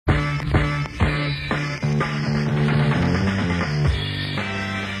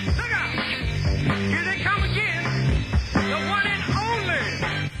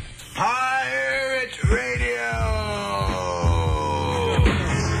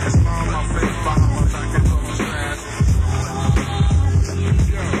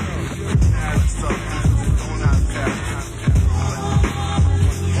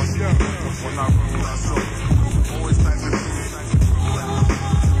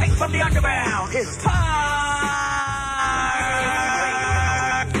It's time.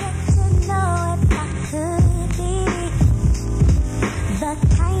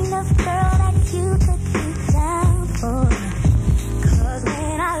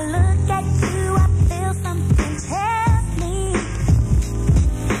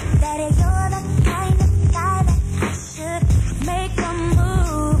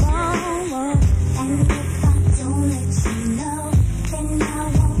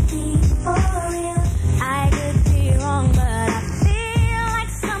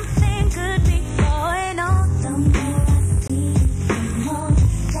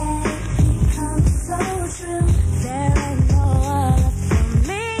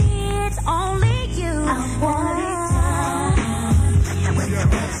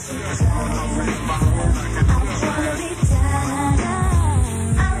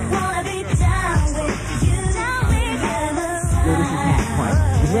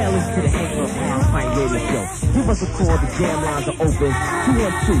 Give us a call, the jam lines are open.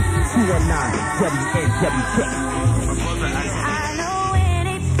 212-219-WNWK. I know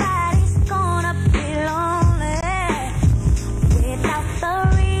anybody's gonna be lonely without the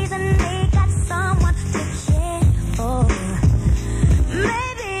reason they got someone to care for.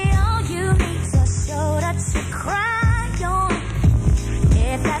 Maybe all you need's a shoulder to cry on.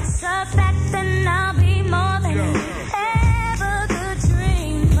 If that's a fact, then I'll be more than you ever could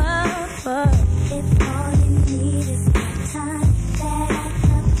dream of. If all you need is the time that I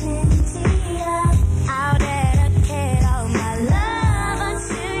got plenty of, I'll dedicate all my love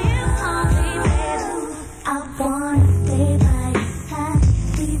until you only live. I wanna stay by your side,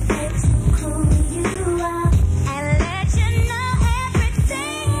 be there to cool you up, and let you know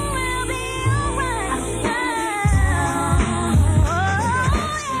everything will be alright.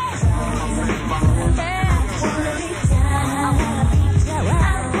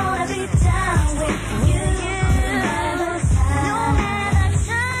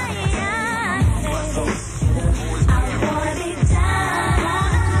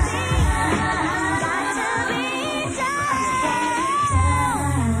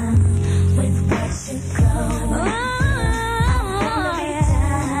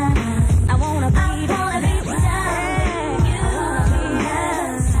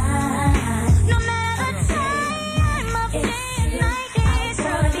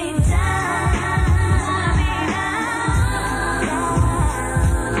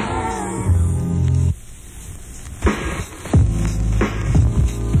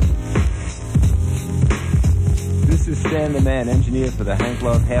 Stan the Man, engineer for the Hank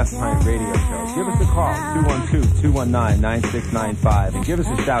Love Half Pint Radio Show. Give us a call, 212-219-9695, and give us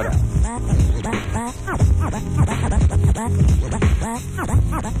a shout out.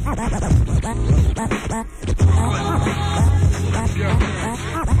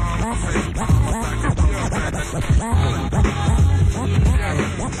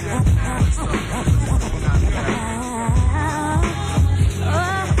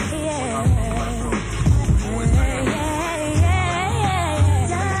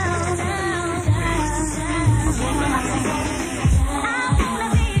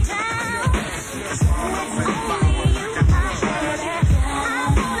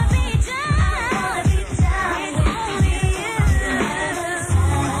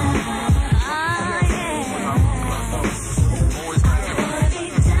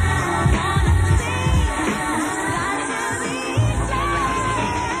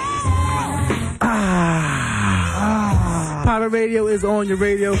 Radio is on your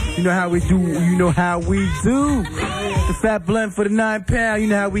radio. You know how we do. You know how we do. The Fat Blend for the 9 pound. You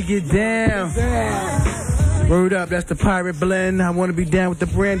know how we get down. Word up. That's the Pirate Blend. I want to be down with the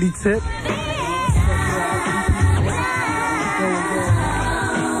brandy tip.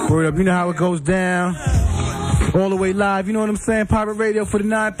 Word up. You know how it goes down. All the way live. You know what I'm saying? Pirate Radio for the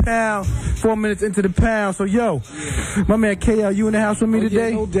 9 pound. 4 minutes into the pound. So yo, my man KL, you in the house with me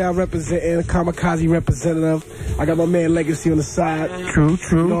today? Yeah, no doubt, representing Kamikaze representative. I got my man Legacy on the side. True,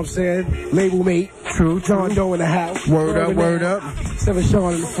 true. You know what I'm saying? Label mate. True, John Doe in the house. Word up, word up. 7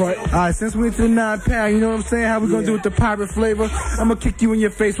 Sean in the front. All right, since we're into the 9 pound, you know what I'm saying? How we gonna do with the pirate flavor? I'm gonna kick you in your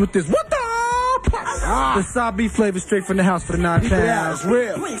face with this. What the? The Sabi flavor straight from the house for the 9 pounds.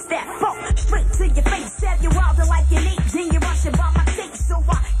 Real. Brings that funk straight to your face. Stab you wildin' like you need. Then you rushing by my tape, so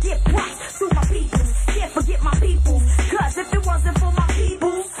I get props to my people. Can't forget my people. Cause if it wasn't for my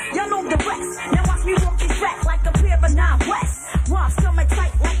people, y'all know the rest. Now watch me walk this track like a pair of 9 West. Rhymes coming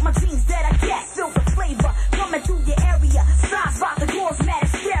tight like my jeans that I get. Filled with flavor coming through your area. Signs by the cause mad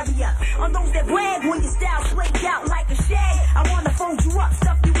hysteria. On those that brag when your style slayed out like a shag. I wanna fold you up,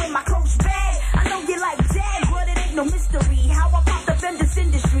 stuff you in my coach bag. I know you like that, but it ain't no mystery how I popped up in this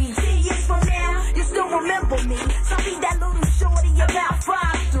industry. 10 years from now,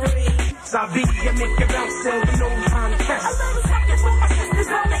 Sabi, you make your bounce, there'll be no contest. A little something for my sisters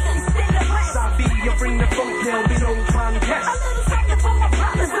on the east and the west. Sabi, you bring the funk, there'll be no contest. A little something for my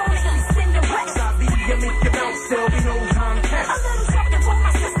brothers on the east and the west. Sabi, you make your bounce, there'll be no contest. A little something for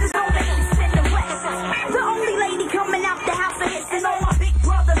my sisters on the east and the west. The only lady coming out the house of hits, and all my big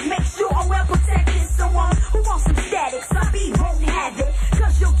brothers make sure I'm well protected. Someone who wants some static, Sabi won't have it,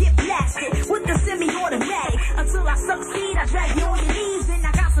 cause you'll get blasted with the semi-automatic. Until I succeed, I drag you on your knees, and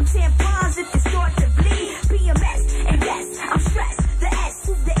I got some tampons if you start to bleed. PMS, and yes, I'm stressed. The S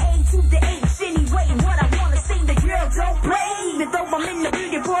to the A to the H. Anyway, what I wanna say, the girl don't play. Even though I'm in the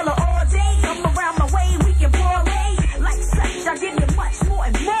beauty parlor all day, I'm around my way, we can parlay. Like such, I give you much more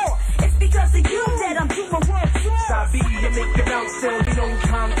and more. It's because of you that I'm doing world tour. Sabi, you make your bounce, there'll be no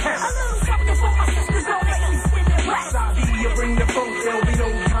contest. A little something for my sisters on the east and the west. Sabi, you bring the funk, there'll be no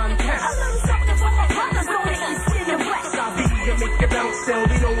contest. A little something for my brothers on the east and the west. Sabi, you make your bounce, there'll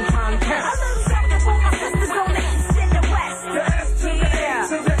be no contest. A little something for my sisters on the east and the west. The S to the A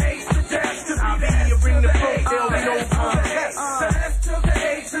to the H to the F to Sabi, you bring the funk, there'll be no contest. The S to the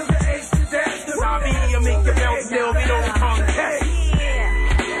A to the H to the F to Sabi, you make your bounce, there'll be no contest.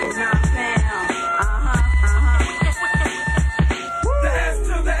 The S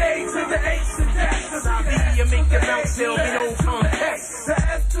to the A to the H to the F to Sabi, you make your bounce, there'll be no contest. The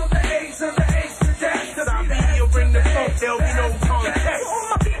S to the A to the H to the F to Sabi, you bring the funk, there'll be no contest. All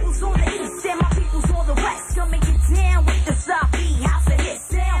my peoples on the east and my peoples on the west, come and get down with the Sabi house of his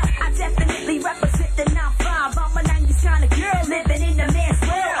sound. I definitely represent the 9-5. I'm a 90s kind of girl living in the man's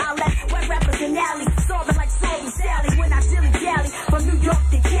world. I let wet rappers in alley, solving like Sorry Sally when I dilly dally from New York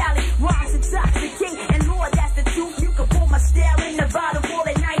to Cali. Rhymes intoxicate, and Lord, that's the truth. You can pour my style in the bottle for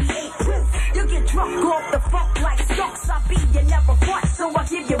the 98 proof. You get drunk off the funk like skunk. Sabi, you never front, so I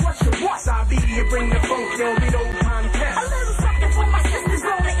give you what you want. Sabi, you bring the funk, there'll be no contest. A little something for my sisters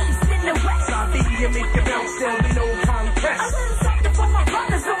on the east and the west. Sabi, you make your bounce, there'll be no contest. A little something for my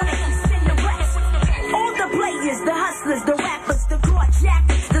brothers on the east and the west. All the players, the hustlers, the rappers, the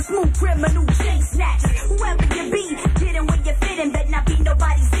carjackers, the smooth criminal chain snatchers. Whoever you be, getting where you're fitting, bet not be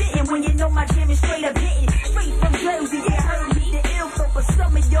nobody sitting when you know my jam is straight up hitting. Straight from Jersey, you heard me the ill, but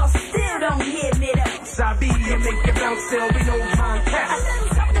some of y'all still don't hear me though. Sabi, you make your bounce, there'll be no contest. A little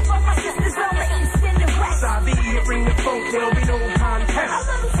something for my sisters on the east and the west. Sabi, you bring the funk, there'll be no contest. A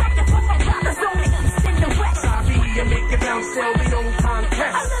little something for my brothers on the east and the west. Sabi, you make your bounce, there'll be no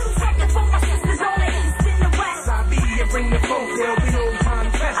contest. A little something for my sisters on the east and the west. Sabi, you bring the funk, there'll be no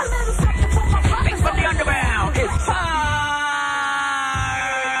contest. A little something for my brothers From the underground, it's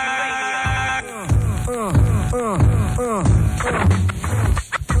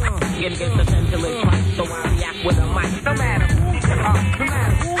Get the sentiment right, so I react with a mic. No matter who you are, no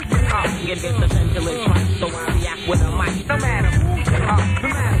matter who you are. Get the sentiment right, so I react with a mic. No matter who you are, no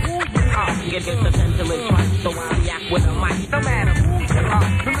matter who you are. Get the sentiment right, so I react with a mic. No matter who you are,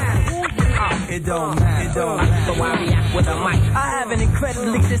 no matter who you are. It don't matter, it don't matter. So I react with a mic. I have an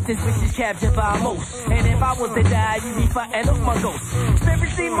incredible existence which is captured by most. And if I was to die, you'd be fighting off my ghost.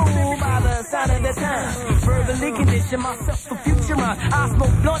 Spiritually moved by the sign of the time. Verbally condition myself for future rhymes. I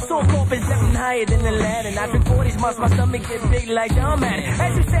smoke blunt, so corpus, nothing higher than the land. And I drink 40s, my stomach get big like John Madden.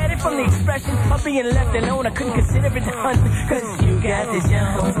 As you said it from the expression of being left alone, I couldn't consider it done. Cause you got this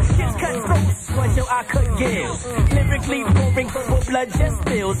young. Just cut throats, what yo I could give. Lyrically pouring, for blood just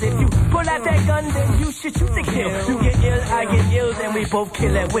spills. If you pull out that gun, then you should shoot to kill. You get ill, I get ill, then we both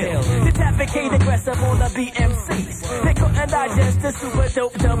kill at will. The defecate aggressive on the BMCs. They couldn't digest the super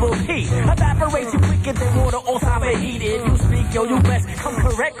dope double P. Evaporate you quicker than water off top of heat. If you speak, yo, you best come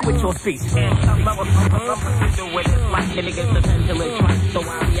correct with your speech. So I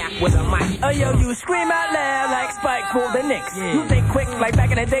react with a mic. Oh, yo, you scream out loud like Spike for the Knicks. You think quick like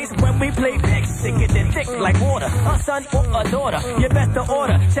back in the days when we played picks. Sick it and thick like water. A son or a daughter, you best to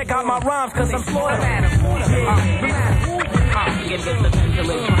order. Check out my rhymes, cause I'm slaughtered. Get the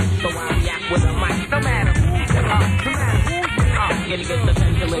sentiment right, so I react with a mic. No matter who you are, no matter who you are. Get the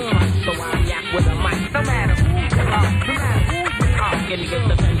sentiment right, so I react with a mic. No matter who you are, no matter who you are. Get the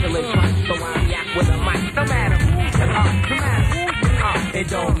sentiment right, so I react with a mic. No matter who you are, no matter who you are. It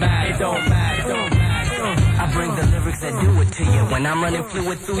don't matter, it don't matter, it don't matter. I bring the lyrics that do it to you. When I'm running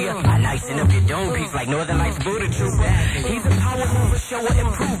fluid through you, I lighten up your dome piece like Northern Lights Buddha Trooper. He's a power mover, shower,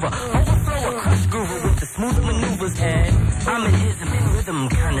 improver, overflower, crush groover with the smooth maneuvers. And I'm an ism and rhythm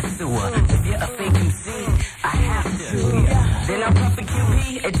connoisseur. If you're a fake MC, I have to. Then I puff a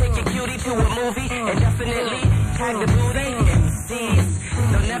QP and take a cutie to a movie and definitely tag the booty. MCs,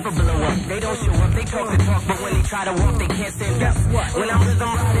 they'll never blow up. They don't show up. They talk the talk, but when they try to walk, they can't stand up. When I'm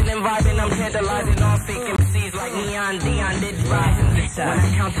rhythm riding and vibing, I'm tantalizing all fake MCs like Neon Dion did rise in this time. When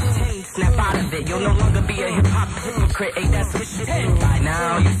I count the change, snap out of it. You'll no longer be a hip-hop hypocrite. Hey, that's what you did. By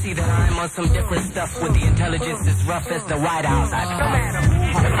now, you see that I'm on some different stuff with the intelligence as rough as the White House. No matter who,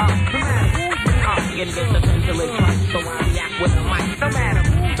 you can get the pendulum cut, so I react with a mic. No matter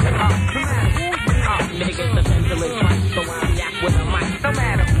who, you can get the pendulum cut, so I react with a mic. No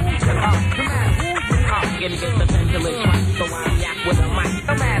matter who, you can get the pendulum cut, so I react with a mic.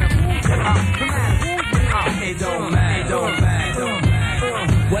 No matter who, it don't matter.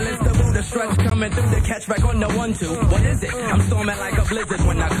 Well, it's the Buddha stretch coming through the catch back on the 1-2. What is it? I'm storming like a blizzard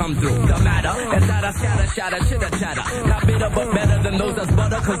when I come through. The matter is that I scatter, chitter, chatter. Not bitter, but better than those that's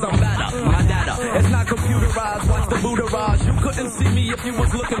butter, cause I'm better. My data, it's not computerized. Watch the Buddha rise. You couldn't see me if you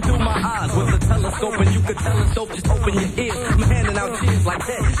was looking through my eyes. With a telescope and you could telescope, just open your ears. I'm handing out cheers like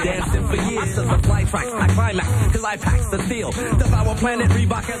that. Dancing for years to the flight tracks. I climax, cause I pack the steel. Devour planet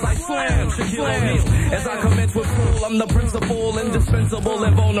Reebok as I slam. Shaquille O'Neal. As I commence with full, I'm the principal, indispensable,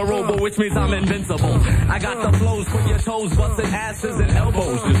 and vulnerable, which means I'm invincible. I got the flows for your toes, busting asses and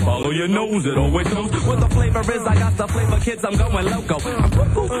elbows. Just follow your nose, it always knows what the flavor is. I got the flavor, kids, I'm going loco. I'm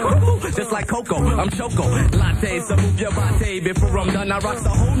cuckoo, just like Coco. I'm choco. Latte, so move your body before I'm done. I rock the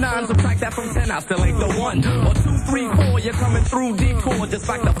whole 9, subtract that from 10, I still ain't the 1. Or 2, 3, 4, you're coming through detour. Just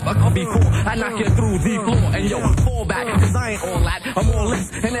back the fuck up before I knock you through the floor. And yo, fall back, cause I ain't all that. I'm all this,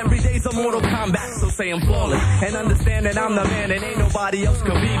 and every day's a Mortal Kombat. So say I'm flawless, and understand that I'm the man, and ain't nobody else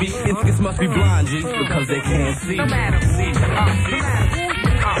can be me. Niggas must be blind, G, because they can't see. No matter who, get the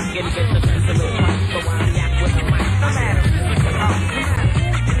pendulum, so I react with the mic. No matter who,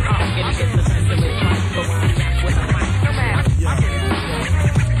 get the pendulum, so I react with the mic. No matter who, I get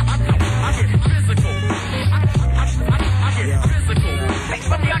physical. I get physical. Make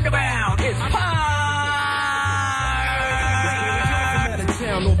from the underground, it's pie.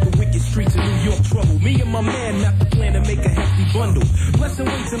 Town off the wicked streets of New York trouble. Me and my man mapped the plan to make a hefty bundle. Blessing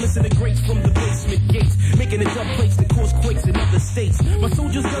waits and listen to greats from the basement gates. Making it up plates that cause quakes in other states. My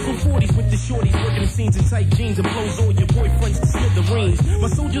soldiers guzzle 40s with the shorties. Working the scenes in tight jeans and blows all your boyfriends to smithereens. My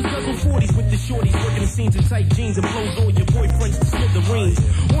soldiers guzzle 40s with the shorties. Working the scenes in tight jeans and blows all your boyfriends to smithereens.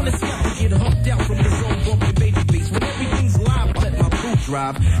 On the scout to get humped out from the zone bumping baby face. When everything's live, I let my crew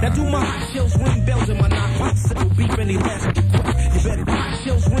drive. Now do my hot shells ring bells and my knockbox settle beef any last request. You better hot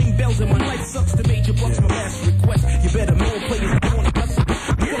shells ring bells and my life sucks to major bucks. My last request. You better know players born to hustle.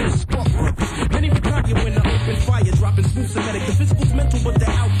 You want to spark purpose. Many retire when I open fire, dropping smooth Semitic. The physical's mental, but the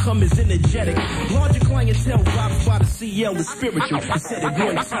outcome is energetic. Larger clientele vibes by the CL, the spiritual. I said it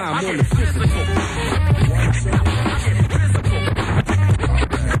one time on the physical.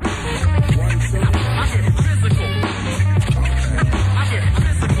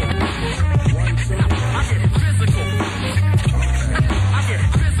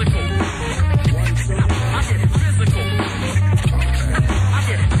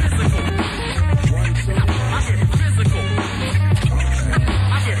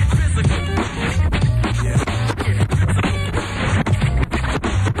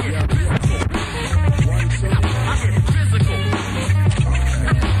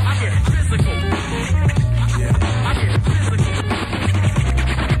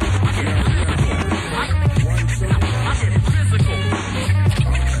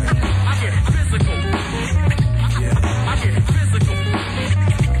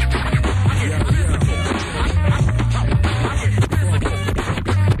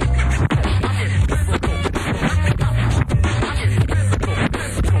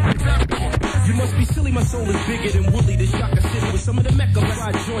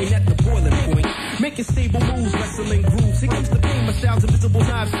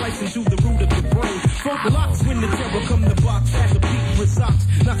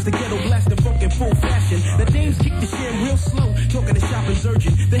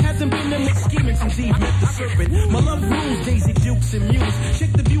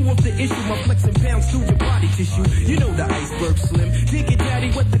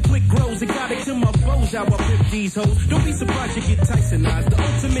 Don't be surprised you get Tysonized. The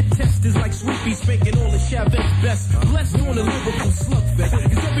ultimate test is like Sweepy spanking all the Chavez best. Blessed on a lyrical slugfest.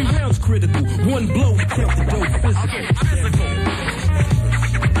 Cause every round's critical. One blow to count the dough physical.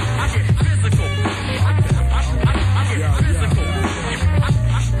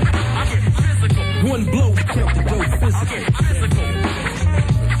 One blow to count the dough physical.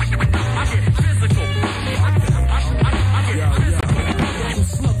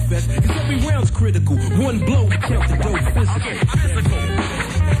 Slugfest. Cause every round's critical. One blow to count the dough physical.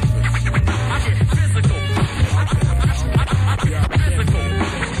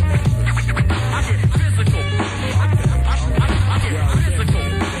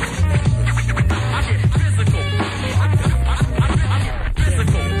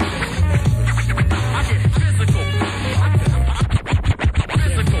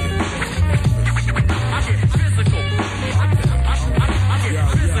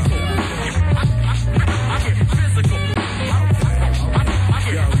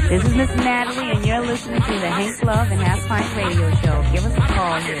 is Miss Natalie, and you're listening to the Hank Love and Half Pint Radio Show. Give us a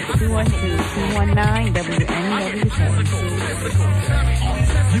call here at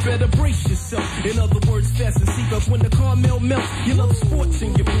 212-219-WNWK. You better brace yourself. In other words, fasten seatbelts when the caramel melts. You love sports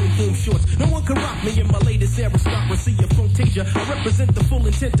in your boom boom shorts. No one can rock me in my latest aristocracy of Fantasia. I represent the full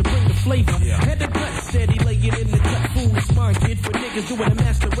intent to bring the flavor. Had the gut steady, laying in the cut. Foolish mind kid for niggas doing a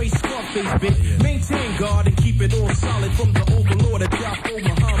master race Scarface bit. Maintain guard and keep it all solid from the overlord of Jaffa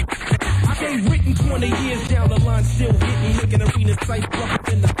Muhammad. I ain't written 20 years down the line, still hitting, making arenas tight,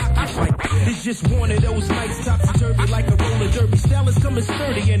 rougher in the fight. It's just one of those nights, topsy-turvy like a roller derby. Style is coming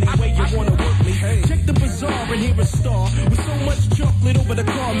sturdy any way you wanna work me. Check the bazaar and hear a star. With so much chocolate over the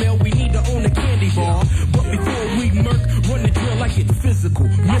caramel, we need to own a candy bar. But before we murk, run the drill like it's physical,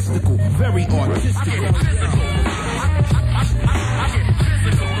 mystical, very artistic.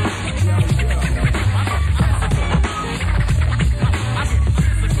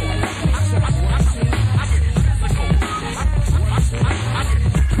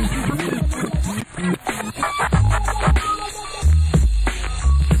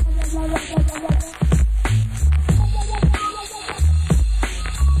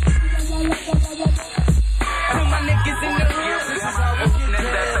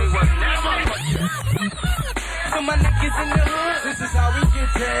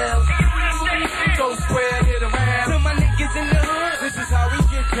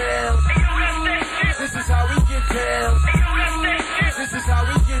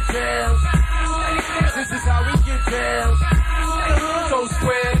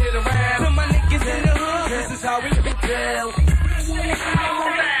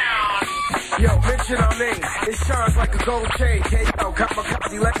 Yo, mention our name. It shines like a gold chain. KL,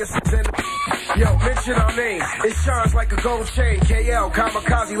 kamikaze legacies in the... Yo, mention our name. It shines like a gold chain. KL,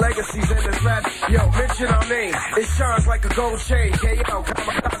 kamikaze legacies in this rap. Yo, mention our name. It shines like a gold chain. KL,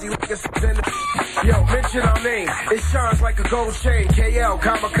 kamikaze legacies in the... Yo, mention our name. It shines like a gold chain. KL,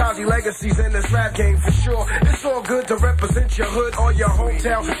 kamikaze legacies in this rap game for sure. It's all good to represent your hood or your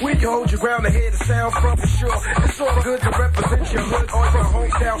hometown. We can hold your ground to hear the sound from for sure. It's all good to represent your hood or your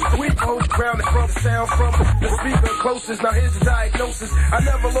hometown. We can hold your ground from the sound from the speaker closest. Now here's the diagnosis. I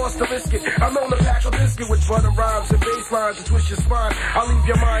never lost a biscuit. I'm known to pack a biscuit with butter rhymes and bass lines to twist your spine. I'll leave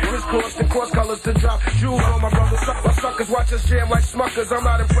your mind crisscrossed and cross colors to drop jewels on my brothers. My suckers watch us jam like smuckers. I'm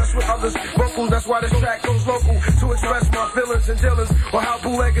not impressed with others' vocals. That's why this track goes local to express my feelings and dealings or how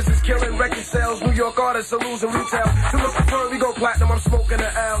bootleggers is killing record sales. New York artists are losing retail. To look prefer, we go platinum. I'm smoking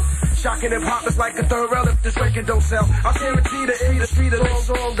an L. Shocking hip hop is like a third rail if this record don't sell. I guarantee the street is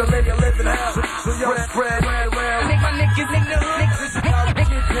long to let you live in hell. So yo, spread around. Make my niggas in the hood. This is how we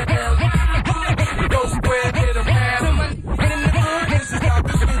get down. Go spread it around. This is how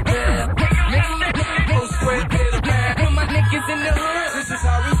we get down. Go spread it around. Put my niggas in the hood. This is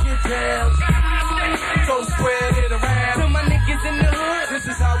how we get down. Go spread it around. Put my niggas in the hood. This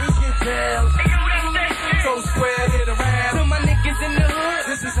is how we get down. Go spread it around. Put my niggas in the hood.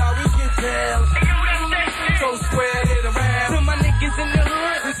 This is how we get down. Go spread it around. Put my niggas in the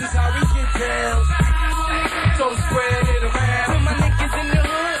hood. This is how we get down. So spread it around. Put my niggas in the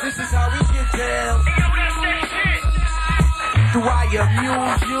hood. This is how we get down. Do I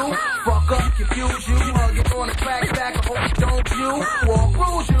amuse you? Fuck up, confuse you. Hug it on the track back. I hope you don't you. Walk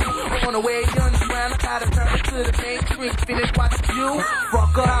rules you. On the way underground, I gotta turn it to the mainstream. Finish watching you.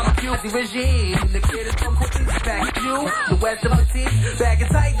 Fuck up, I'm a guilty regime. The kid is from Queens, back you. The west of the team, bagging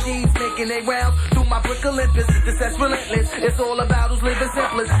tight jeans, making they rounds through my brick Olympus. This that's relentless. It's all about who's living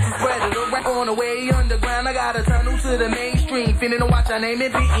simplest. Spread it around. On the way underground, I gotta turn them to the mainstream. Finna watch our name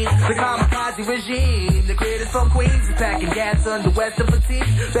and beating the kamikaze regime. The kid is from Queens, packing gas on the west of the team,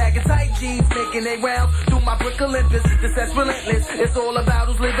 bagging tight jeans, making they rounds through my brick Olympus. This that's relentless. It's all about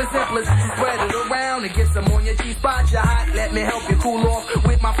who's living simplest. Spread it around and get some on your G-spot. You're hot, let me help you cool off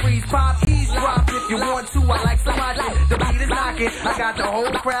with my freeze pop. Ease drop if you want to. I like some hot. The beat is knocking. I got the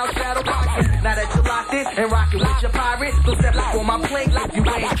whole crowd shadow boxing. Now that you locked it and rocking with your pirate, so step up on my plate like you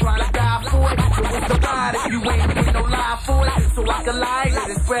ain't trying to die for it. So what's the ride if you ain't with no lie for it? So I can light it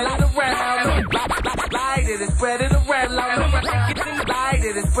and spread it around. Light it and spread it around. Light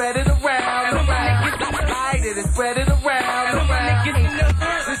it and spread it around. Light it and spread it around.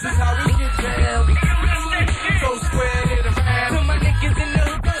 This is how we get down. So spread it around. Put my niggas in the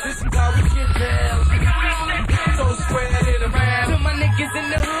hood. This is how we get down. So spread it around. Put my niggas in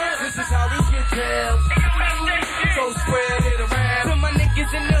the hood. This is how we get down. So spread it around. Put my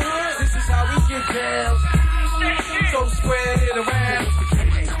niggas in the hood. This is how we get down. So spread it around.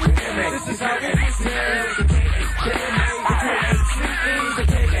 This is how we get down.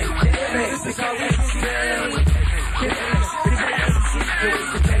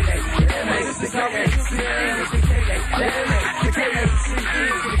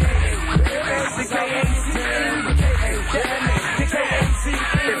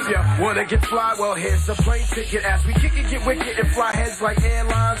 Wanna get fly? Well, here's a plane ticket as we kick it, get wicked, and fly heads like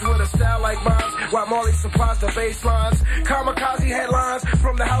airlines with a style like mine. While Marley supplies the bass lines, kamikaze headlines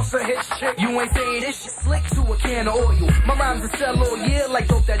from the house of hits chick. You ain't saying this shit slick to a can of oil. My rhymes will sell all year like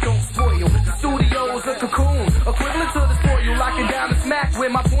dope that don't spoil. The studio's a cocoon, equivalent to the spoil. Locking down the smack where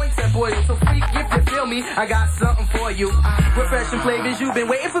my points at boil. So freak, if you feel me, I got something for you. Refreshing flavors, you've been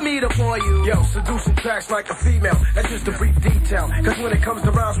waiting for me to pour you. Yo, seducing tracks like a female, that's just a brief detail. Cause when it comes to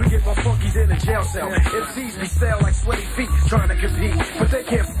rhymes, we get more funky than a jail cell. MCs be stale like sweaty feet, trying to compete, but they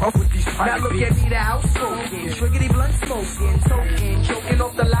can't fuck with these Now look at me, the house smoking, triggity blunt smoking, toking, choking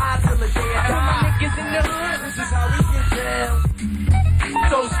off the lies till the day I die. My niggas in the hood, this is how we get down.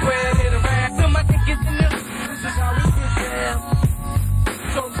 So spread it around. So my niggas in the hood, this is how we get down.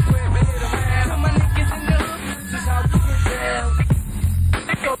 So spread it around. So my niggas in the hood, this is how we get down.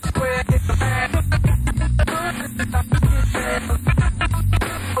 So spread it around. This is how we get down.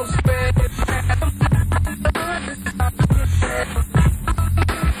 So spread it around. This is how we get down.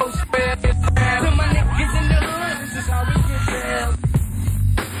 So spread it around. So my niggas in the hood, this is how we get down.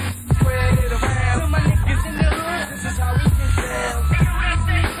 Spread it around. So my niggas in the hood, this is how we get down.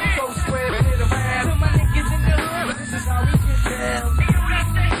 So spread it around. So my niggas in the hood, this is how we get down.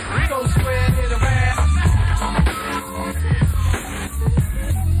 So spread it around.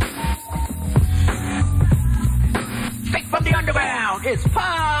 Straight from the underground, it's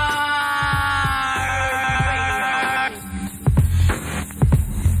fire.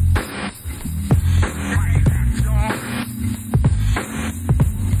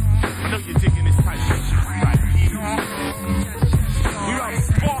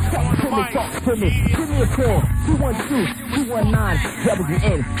 Talk to me, give me a call,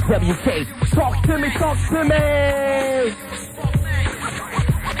 212-219-WNWK. Talk to me, talk to me!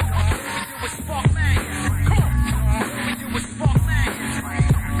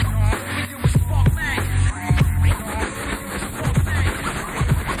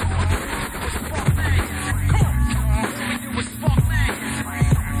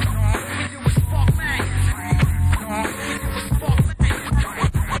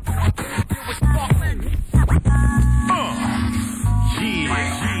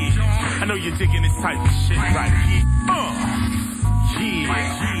 I know you're digging this type of shit right here.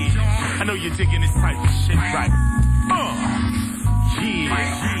 I know you're digging this type of shit right.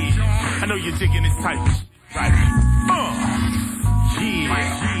 I know you're digging this type of shit right.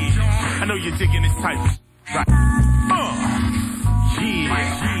 I know you're digging this type of shit right.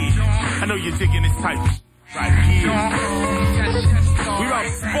 I know you're digging this type of shit right here. We about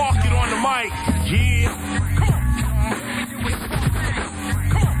to spark it on the mic. Yeah.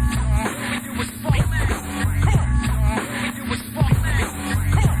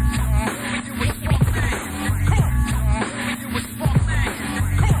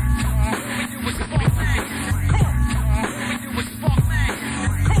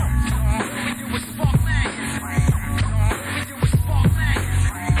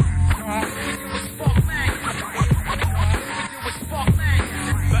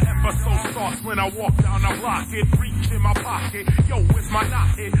 When I walk down, I block it, reach in my pocket. Yo, where's my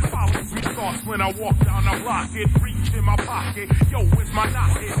knot? It follows me thoughts when I walk down, I block it, reach in my pocket. Yo, where's my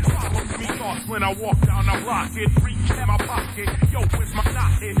knot? It follows me thoughts when I walk down, I block it, reach in my pocket. Yo, where's my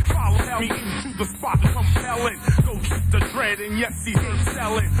knot? It follows me into the spot, compelling. Go shoot the dread, and yes, he's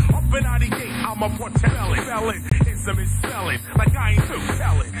selling. Up and out the gate, I'm a portelling. Selling, it's a misspelling, like I ain't too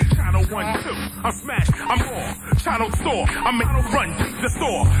telling. Channel 1, 2, I'm smashed, I'm raw. Channel store, I'm in a run, leave the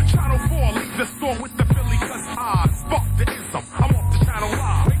store. Channel 4, leave the store with the Philly, cause I spark the ism. I'm off the channel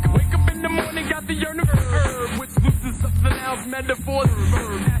live. Wake up in the morning, got the yearning herb, which loosens up the nouns, metaphors,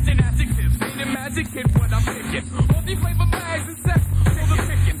 verb. Acting adjectives, ain't a magic kid, what I'm picking. Multi-flavor bags and sex, for the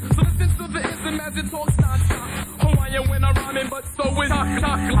picking. So listen to the ism as it talks non-stop. Hawaiian when I'm rhyming, but so is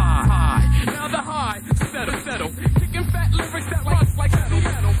high. Now the high, settle. Kicking fat lyrics that rust like heavy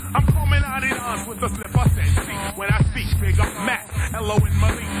metal. I'm coming out in arms with a slip I said, see. When I speak, big up Matt, Hello and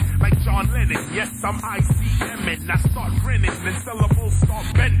Malik, like John Lennon. Yes, I'm ICMing. I start grinning, then syllables start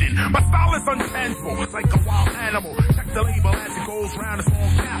bending. My style is untangible, like a wild animal. Check the label as it goes round, it's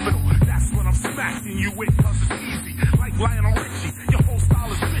all capital. That's what I'm smacking you with, cause it's easy. Like Lionel Richie, your whole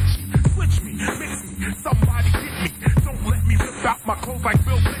style is bitchy. Switch me, mix me, somebody get me. Don't let me rip out my clothes like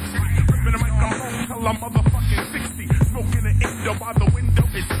Bill Bixby. Ripping the microphone till I'm motherfucking 60. Smoking an Indo by the window,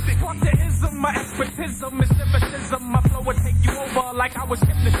 it's sticky. What the ism, my expertism is hypnotism. My flow will take you over like I was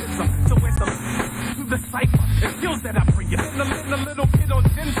hypnotism. So it's the to the cipher, the skills that I bring you. In a little kid on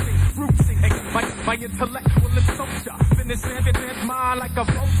ginseng, rootsing, my intellectual exposure. Finish evidence mine like a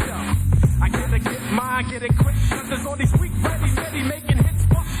vulture. I gotta get mine, get it quick, cause there's all these weak ready, making hits,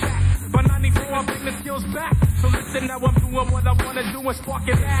 fuck that. and now I'm doing what I wanna do and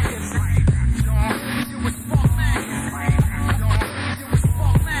sparking maggots. You was spark maggots. You was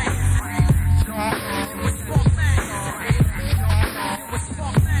spark maggots. You was spark maggots. You was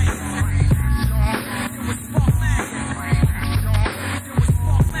spark maggots. You was spark maggots. You was spark maggots. You was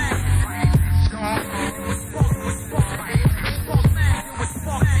spark maggots.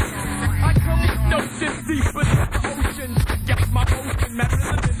 I come with no shit deeper than the ocean. Get my ocean, my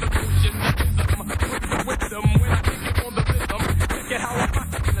rhythm in the ocean. With them when I kick it on the rhythm. Check it how I'm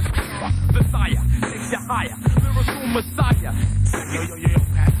rocking the desire. Takes you higher, lyrical messiah. Yo,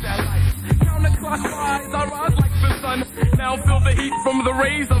 pass that light. Counterclockwise, I rise like the sun. Now feel the heat from the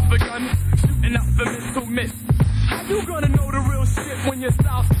rays of the gun. Shooting out the mental mist. How you gonna know the real shit when your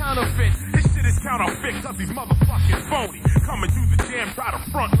style's counterfeit? This shit is counterfeit cause these motherfuckers phony. Coming through the jam, try to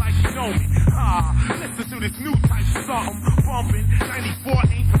front like you know me. Listen to this new type of something. Bumping, 94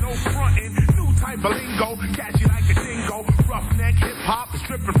 ain't for no frontin'. New type of lingo, catch you like a dingo. Roughneck, hip-hop,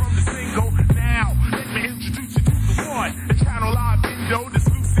 stripping from the single. Now, let me introduce you to the one. The channel I've window, the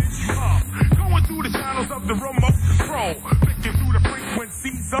sluices you up. Going through the channels of the remote control. Flicking through the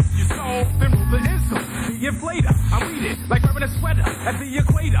frequencies of your soul. Then rule the ism, the inflator. I'm weeded, like wearing a sweater at the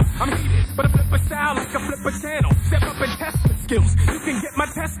equator. I'm heated, but I flip a style like a flipper channel. Step up and test the skills. You can get my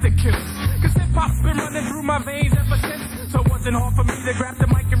testicles. Cause hip-hop's been running through my veins ever since. So it wasn't hard for me to grab the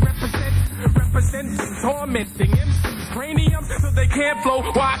mic and representing, tormenting MCs, cranium, so they can't flow.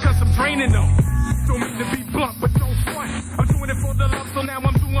 Why? Cause I'm training them. Don't mean to be blunt, but don't front. I'm doing it for the love, so now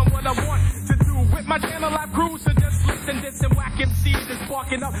I'm doing what I want to do. With my channel, I've cruised, so just listen, this and whack MCs and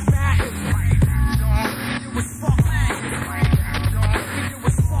sparking up madness. You was spark maggots. You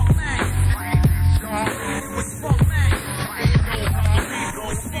was spark maggots. You was spark maggots. You was spark maggots.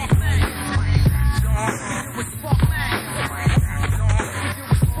 You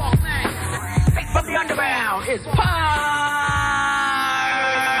was spark maggots. Take from the underground, it's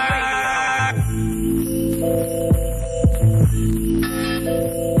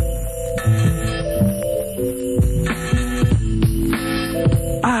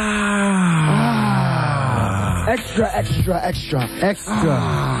Extra.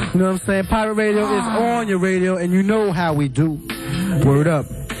 You know what I'm saying? Pirate Radio is on your radio, and you know how we do. Word up.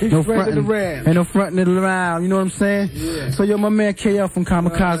 No fronting around. Ain't no fronting it around. You know what I'm saying? Yeah. So, yo, my man KL from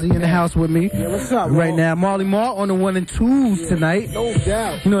Kamikaze in the house with me. Yeah, what's up, right now. Marley Marl on the 1 and 2s tonight. No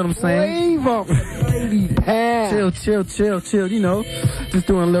doubt. You know what I'm saying? Chill. You know, just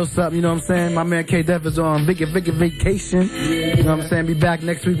doing a little something. You know what I'm saying? My man K Def is on vacation. You know what I'm saying? Be back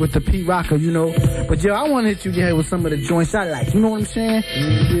next week with the P Rocker. You know. But yo, I want to hit you here with some of the joints I like. You know what I'm saying?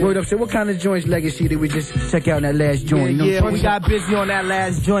 Yeah. Word up, shit. What kind of joints, Legacy, did we just check out in that last joint? Yeah, you know we got busy on that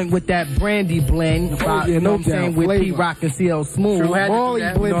last joint with that brandy blend. You know what I'm saying? With P Rock and CL Smooth. Marley,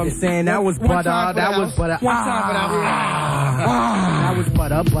 you know what I'm saying? That was butter. That was butter. That was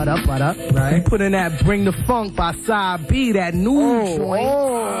butter. Right. We put in that Bring the Funk by Side B, that new joint.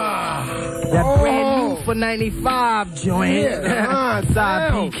 That brand new for 95 joint. Yeah,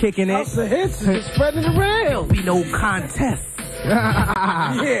 Side B kicking it. That's the hits. It's spreading around. There'll be no contest.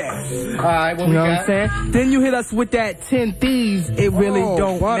 Yeah. Alright, what you we know got? What I'm saying? Then you hit us with that 10 Thieves. It really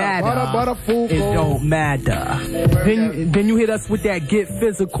don't matter. It don't matter. Then you hit us with that Get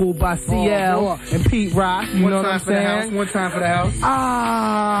Physical by CL and Pete Rock. You know what I'm saying? One time for the house.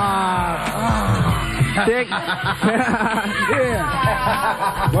 Thick.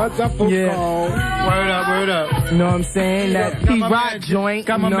 Yeah. What's up, folks? Word up. You know what I'm saying? That Pete Rock joint.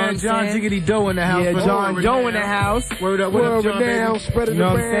 Got my man John Jiggity Doe in the house. Yeah, John Doe in the house. Word up, John, down, you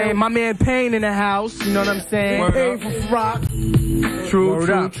know what I'm saying? My man Payne in the house. You know what I'm saying? Payne from Rock. True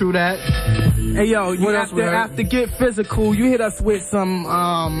that. Hey yo, you after Get Physical, you hit us with some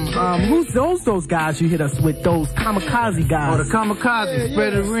who's those guys you hit us with? Those Kamikaze guys. Oh, the Kamikaze.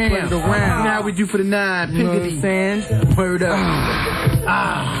 Spread it around. You know how we do for the 9. You know what I'm saying? Word up.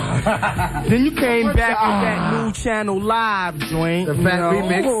 Then you came back with that new channel live joint. The fat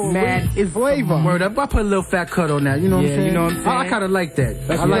remix. Mad is flavor. Word up. I put a little fat cut on that. You know what I'm saying? You know what I'm saying? I kind of like that.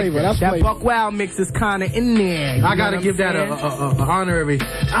 That's flavor. That's that flavor. Buck Wild mix is kind of in there. I gotta give that a honorary.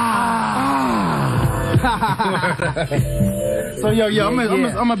 So yo,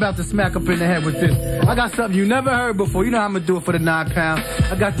 I'm about to smack up in the head with this. I got something you never heard before. You know how I'm gonna do it for the 9 pound.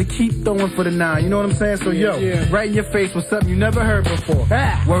 I got to keep throwing for the 9. You know what I'm saying? So right in your face with something you never heard before.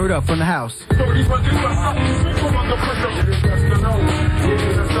 Word up from the house.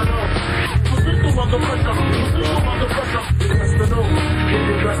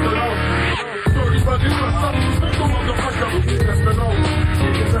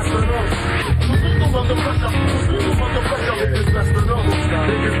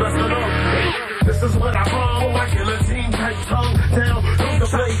 This is what I roll, I get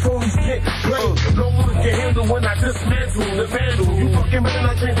second, man,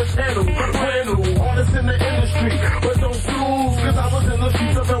 I changed the channel. Randall, artists in the industry, but don't choose. Cause I was in the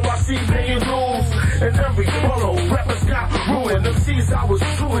streets of NYC paying dues. And every photo, rappers got ruined. Them C's I was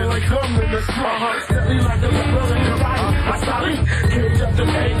chewing like gum in the straw. Deadly like the rebel in the body. I solid, cage up the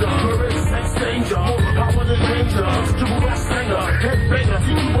anger. Courage, sex danger, more power than danger. Triple rap singer, headbanger,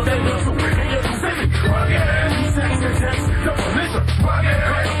 teach you what they do. Hey, you say me, rugged. You sex and text, definition, rugged.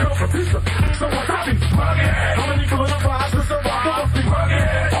 Competition, so what I be, rugged. How many people in the vibes to survive? I must be rugged.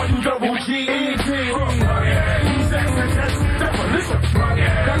 Are you double G-E-T? Rugged. You sex and text, definition,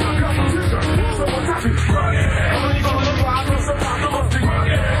 rugged. That's my competition, so what I be, rugged. How many people in the vibes to survive? I must be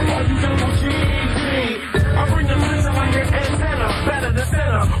rugged. Are you double G-E-T? I bring the picture like an antenna, better than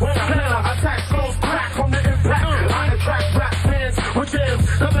center. When I planner, attack slows crack from the impact. I attract rap fans with jams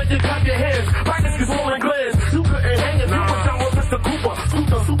that make you clap your hands. Practice is rolling glares. You couldn't hang it. You was down with Mr. Cooper.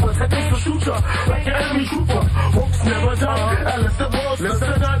 Scooter, super, techniques to shoot ya like an enemy trooper. Folks never done. Alice the boss,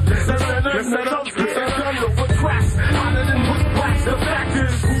 listen up, listen up. With tracks, hotter than with wax. The fact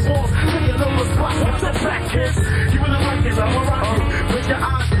is, who wants taking over spots? What's the back, kids? You really like it, I'm a rocket. With your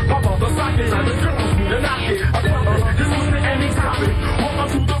eyes, pop out the socket. Like the girls need to knock it. I love it. This wasn't any topic. Walk up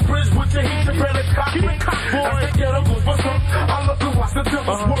to the bridge with your heat, your credit cock. Keep it cock, boy. As they get up with what's up, I love to watch the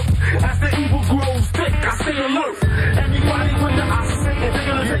devil's work. As the evil grows thick, I stay alert. Anybody with the eyes sick, if they're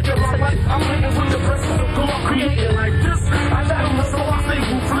gonna take your life, I'm playing with the rest of the girl creating like this. I let them know, so I stay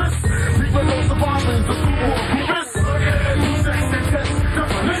ruthless. Even though surviving the school of ruthless. You sex and test,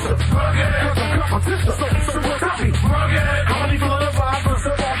 definition. Cause I'm competition, so what's happening? How many people in the vibe will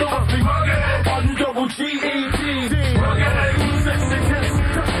survive the must be? Are you double G-E-T? You sex and test,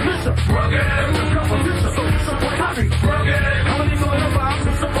 definition. Cause I'm competition, so what's happening? How many people in the vibe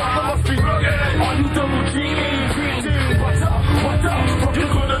will survive the must be? Are you double G-E-T? What's up? What you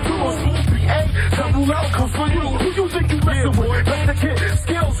gonna do? A smooth B-A, double L comes for you. Who you think you messing with? That's the kid,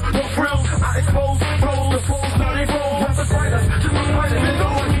 skills, no frills. I expose, flows, the foes, now they roll. That's the fighters, just a fighter. They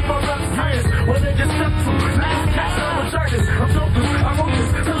know I keep my reps hands. When they get stepped to, last cast out with charges. I'm joking, I wrote this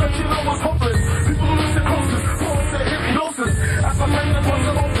to let you know what's hopeless. People who listen closest, falls to hypnosis. As my fingers was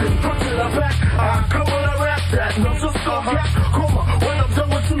open, front to the back. I come when I rap that, no just go gap, coma. When I'm done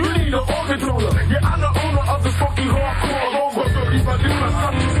with you, you need an organ donor. Yeah, I'm the owner of this funky hardcore over. If I do my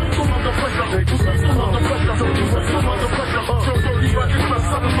stuff, you under pressure. You still under pressure. You still under pressure. So if I do my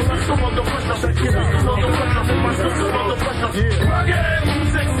stuff, you still under pressure. You still under pressure. My sister under pressure. Rugged, you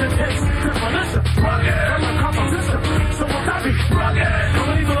sex and text, definition. Rugged, I'm a competition. So what's that be? Rugged, how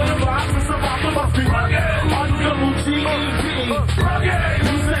many people in the vibe to survive the must be? Rugged, are you double G-E-T? Rugged,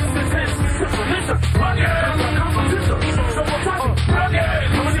 you sex and text, definition. Rugged, I'm a competition. So what's that be? Rugged,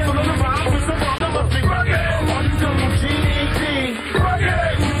 how many people in the vibe to survive the must be? Rugged, are you double G-E-T?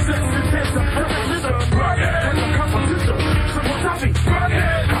 Rugged, you sex and text, definition. Rugged, I'm a competition. So what's that be?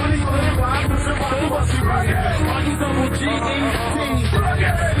 Rugged, how many people in the vibe to survive the must be? Rugged, are you double G-E-T?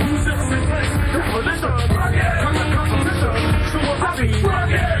 Rugged, you sex and text, definition. Rugged, I'm a competition. So what's that be?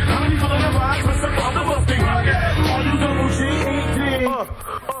 Rugged, how many people in the vibe to survive the must be? Rugged, are you double G-E-T?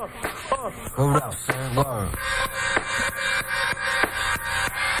 Hold up, son. Word.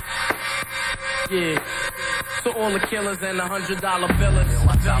 Yeah. So all the killers and the $100 billers.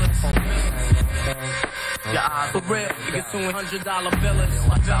 Your eyes for real, you get $200 billers.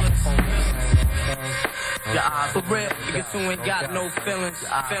 Your eyes for real, you get ain't got no feelings.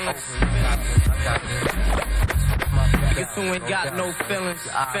 Niggas ain't got no feelings.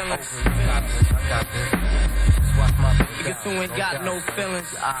 Niggas ain't got no feelings.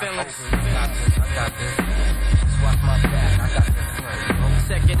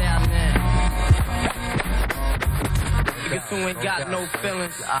 Check it out now. Niggas ain't got no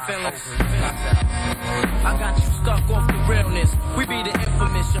feelings. I got you stuck off the realness. We be the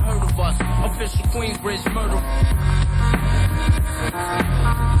infamous, you heard of us. Official Queensbridge murder.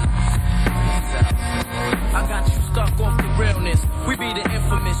 I got you stuck off the realness. We be the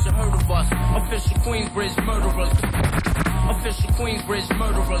infamous, you heard of us. Official Queensbridge murderers. Official Queensbridge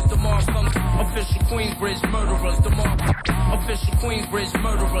murderers. The mark comes. Official Queensbridge murderers. The mark. Official Queensbridge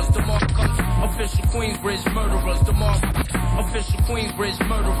murderers. The mark comes. Official Queensbridge murderers. The mark. Official Queensbridge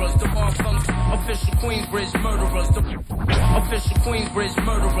murderers. The mark comes. Official Queensbridge murderers. The official Queensbridge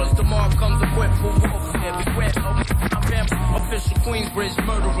murderers. The mark comes equipped for warfare. Beware of my official Queensbridge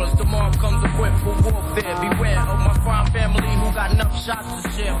murderers. The mark comes equipped for warfare. Beware of my crime family who got enough shots to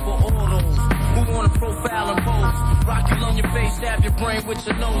share for all those who wanna profile and pose. Rock you on your face, stab your brain with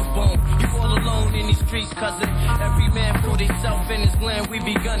your nose bone. You all alone in these streets, cousin. Every man for himself in his land, we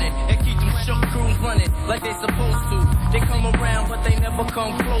be gunning and keep them shook crews running like they supposed to. They come around, but they never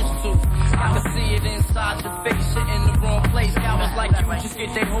come close to. I can see it inside your face, shit in the wrong place. Cowards like you just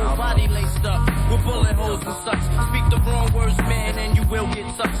get their whole body laced up with bullet holes and such. Speak the wrong words, man, and you will get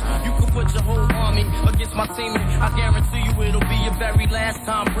touched. You can put your whole army against my team, and I guarantee you it'll be your very last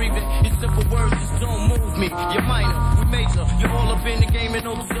time breathing. Your simple words just don't move me. You're minor, we major. You're all up in the game and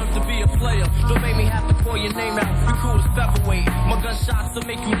don't deserve to be a player. Don't make me have to call your name out. You cool as featherweight. My gunshots will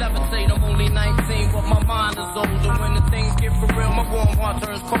make you levitate. I'm only 19, but my mind is older. When the things get for real, my warm heart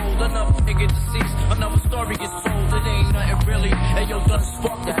turns cold. Another nigga deceased, another story gets told. It ain't nothing really. And yo, done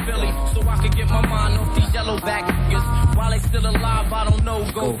sparked the Philly, so I can get my mind off these yellow back niggas. While they still alive, I don't know.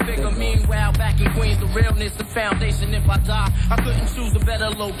 Go figure. Meanwhile, back in Queens, the realness, the foundation. If I die, I couldn't choose a better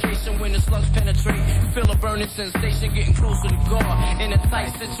location. When the slugs penetrate, you feel a burning sensation, getting closer to God. In a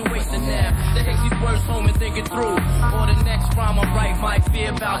tight situation now, they take these words home and think it through. Or the next rhyme I write might be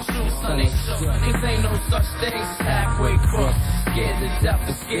about you, son. They shook. Cause ain't no such thing as halfway crooks. Scared to death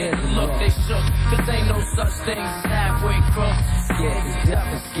and scared to look, they shook. Cause ain't no such thing as halfway crooks. Scared to death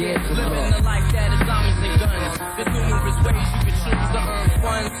and scared to look. Living the life that is diamonds and guns. There's numerous ways you can choose to earn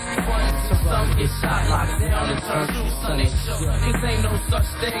funds. So some get shot, locked down, and turn loose, son. They shook. Cause ain't no such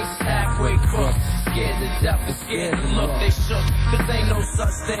thing as halfway crooks. Scared to death and scared to look, they shook. Cause ain't no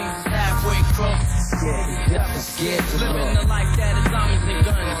such thing as halfway crooks. Scared to death and scared to look. Living the life that is diamonds and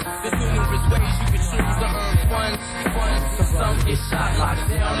guns. There's numerous ways you can choose to earn funds. So some get shot, locked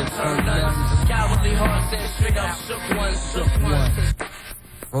down, and turn nuns. Cowardly hearts and straight up shook ones, shook ones.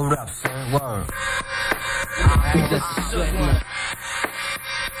 Hold up, son. Word. We just shook one.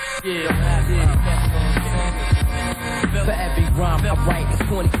 For every rhyme I write, it's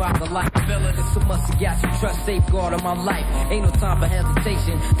 25 to life. It's a must got you trust, safeguard of my life. Ain't no time for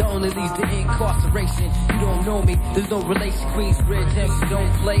hesitation. The only leads to incarceration. You don't know me, there's no relation. Queensbridge, and you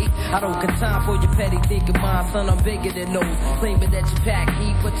don't play. I don't got time for your petty thinking, mind, son. I'm bigger than those. Claiming that you pack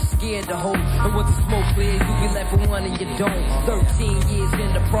heat, but you're scared to hold. And once the smoke clears, you be left with one and you don't. 13 years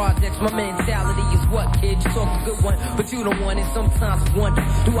in the projects, my mentality is what, kid? You talk a good one, but you don't want it. Sometimes I wonder,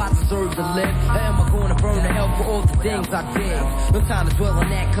 do I deserve to live? Or am I gonna burn to hell for all the things I did? No time to dwell on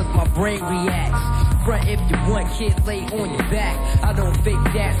that, cause my brain reacts. Front if you want, kid, lay on your back. I don't fake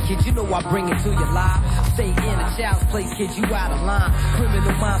that, kid, you know I bring it to your life. Stay in a child's place, kid, you out of line.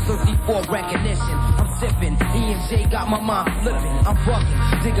 Criminal minds thirsty for recognition. I'm sipping, EMJ got my mind flipping. I'm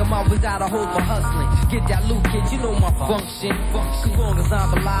bugging, digging my without a hope for hustling. Get that loot, kid, you know my function. As long as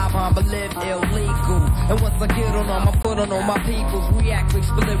I'm alive, I'm live illegal. And once I get on my foot on all my peoples, react with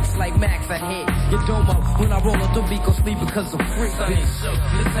lyrics like Max, I hit your domo. When I roll up the beat, go sleep because I'm free. This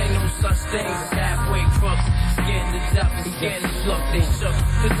ain't no such thing as halfway crooks. Scared to death and scared to look, they shook.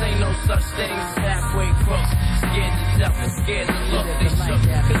 This ain't no such thing as halfway crooks. Scared to death and scared to look, they shook.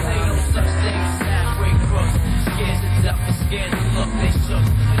 This ain't no such thing as halfway crooks. Scared to death and scared to look, they shook.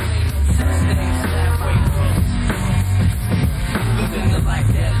 This ain't no such thing as halfway crooks. Living the life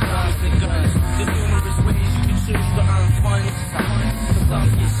that comes and guns. There's numerous ways you can choose to earn funds. Some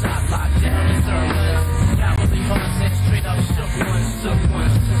get shot, locked down, and turn nuns. Cowardly hearts and straight up shook ones, shook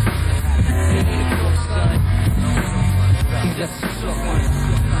ones. He ain't a crook, son. He's just a shook one.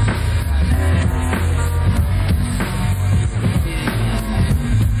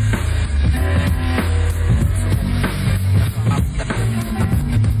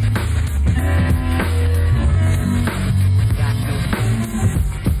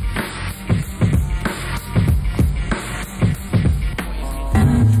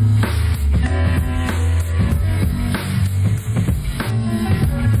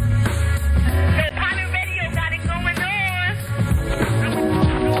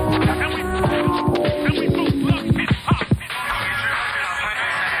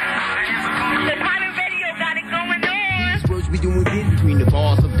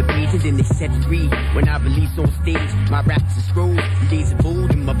 My raps are scrolls, days of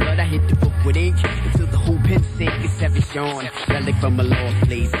old in my blood. I hit the book with ink until the whole pen sank. It's seven Sean, relic from a lost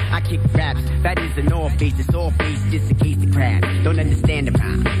place. I kick raps, that is an all face. It's all face, just in case the crowd don't understand the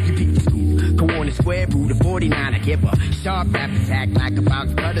rhyme. You pick the school, go on the square root of 49. I give a sharp rap attack like a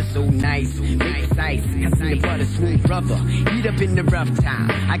box butter, so nice, precise. I see the butter smooth brother, heat up in the rough time.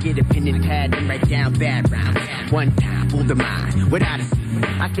 I get a pen and pad and write down bad rhymes. One time, full the mind, without a sequel.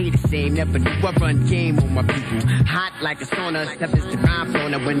 I stay the same, never do. I run game on my people. Hot like a sauna, except it's the rhyme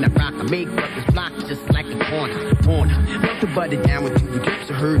sauna. When I rock, I make brothers block just like a corner. Melt the butter down with 2 drips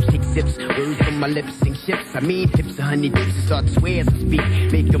of herbs, take sips. Words from my lips, sing ships. I mean hips of honey dips and start to swear as I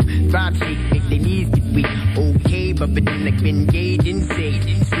speak. Make them drop shake, make their knees get weak. Okay, but then like been engaged in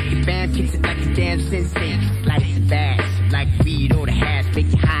sage. Sticky bam, kicks it like a damn sensei. Like it's fast, like weed or the hash,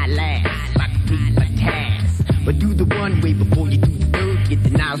 make you high last. one. Way before you do the third. Get the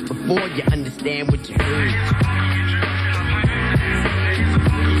knowledge before you understand what you heard.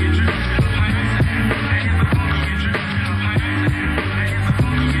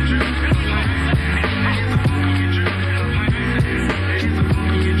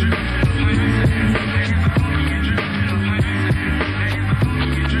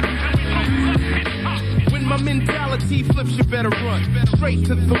 Flips, you better run straight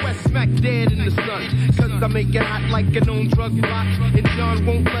to the west, smack dead in the sun. Cause I make it hot like a known drug block. And John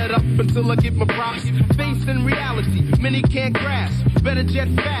won't let up until I get my props. Facing reality, many can't grasp. Better jet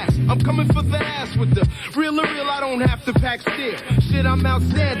fast, I'm coming for the ass with the real or real, I don't have to pack steel. Shit, I'm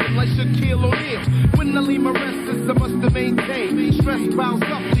outstanding like Shaquille O'Neal. When I leave my restless, I must have maintained. Stress piles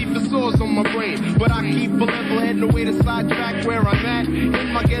up, leave the sores on my brain. But I keep a level head, no way to sidetrack where I'm at.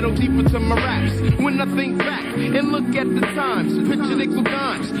 In my ghetto, deeper to my raps. When I think back and look at the times, picture nickel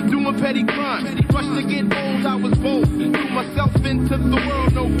dimes, doing petty crimes. Rush to get old, I was bold. Threw myself into the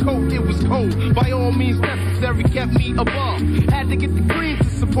world, no coat, it was cold. By all means necessary, kept me above. Had to get the green to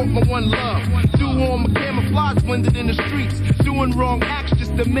support my one love. Do all my camouflage, blended in the streets. Doing wrong acts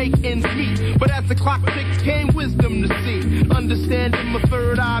just to make ends meet. But as the clock ticked, came wisdom to see. Understanding my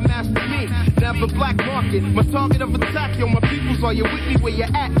third eye mastered me. Never black market, my target of attack. Yo, my peoples, are you with me where you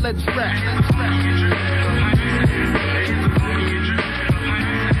at? Let's rap.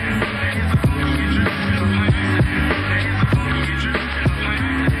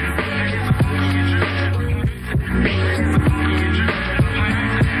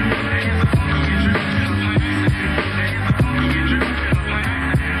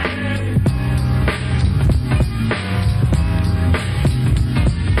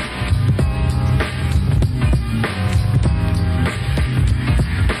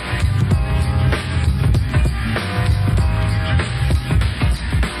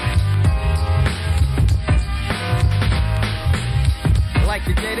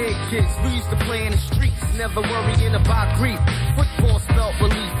 Never worrying about grief. Football felt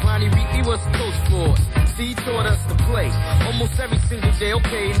relief. Ronnie Reed, he was coach for us. See, he taught us to play almost every single day.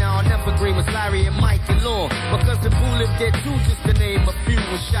 Okay, now I'll never agree with Larry and Mike and Law. My cousin Boo lived there too, just to name a few.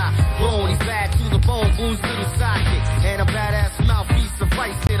 Was shot, bone, he's bad to the bone. Boo's little sidekick and a badass mouthpiece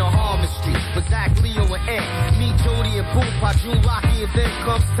suffice in a Harmon Street. But Zach, Leo, and Ed, me, Jody, and Boo, Pajun, Rocky, and then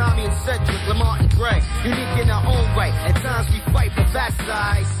comes Tommy and Cedric, Lamont and Greg. Unique in our own right. At times we fight, but that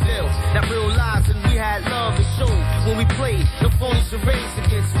side still. That real lies and we had love and show when we played. No phony charades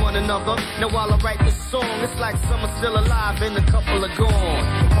against one another. Now while I write this song, it's like some are still alive and a couple are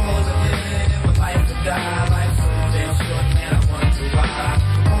gone. Come on to live a life to die. Life's so damn short, man, I wonder why.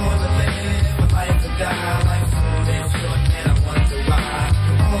 Come on to live a life to die. Life's so damn short, man, I wonder why.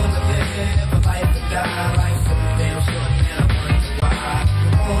 Come on to live a life to die. Life's so damn short, man, I wonder why.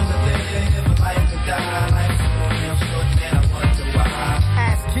 Come on to live a life to die. Life's so damn short, man, I wonder why.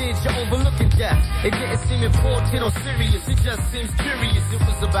 Ask kids, you're overlooking death. It didn't seem important or serious, it just seems curious. It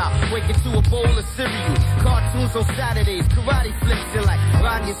was about waking to a bowl of cereal, cartoons on Saturdays, karate flips, and like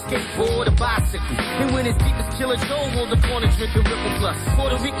riding a skateboard or bicycle. And when his deep as Killer Joe on the corner drinking Ripple Plus.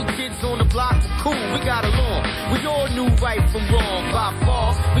 Puerto Rican kids on the block were cool, we got along. We all knew right from wrong by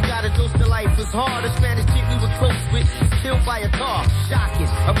far. We got a dose to life was hard. A Spanish chick we were close with was killed by a car. Shocking,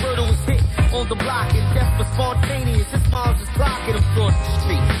 a murder was hit on the block and death was spontaneous. His mom was clocking him across the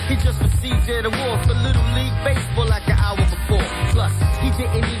street. He just received an award for Little League Baseball like an hour before. Plus, he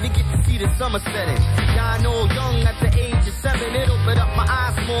didn't even get to see the summer setting. Dying all young at the age of 7, it opened up my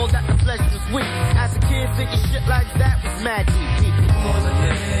eyes more that the flesh was weak. As a kid, thinking shit like that was magic. Come on to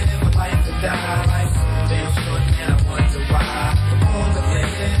live a life to die. Life's so damn short, man, I wonder why. Come on to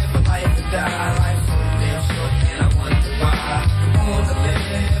live a life to die. Life's so damn short, man, I wonder why. Come on to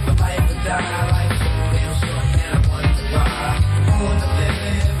live a life to die. Life's so damn short, man, I wonder why. Come on to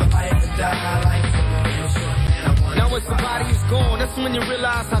live a life to die. Life's so damn short, man, I wonder why. Now when somebody is gone, that's when you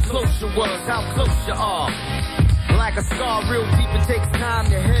realize how close you was, how close you are. Like a scar real deep, it takes time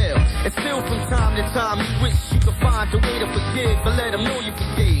to heal. And still from time to time, you wish you could find a way to forgive, but let them know you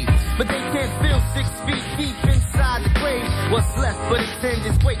forgave. But they can't feel 6 feet deep inside the grave. What's left but extend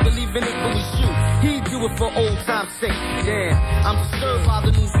his weight, believing it when we shoot. He'd do it for old time's sake. Damn, I'm disturbed by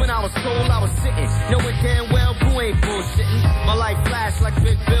the news when I was told I was sitting, knowing damn well who ain't bullshitting. My life flashed like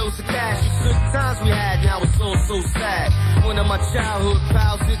big bills of cash. The good times we had, now it's all so sad. One of my childhood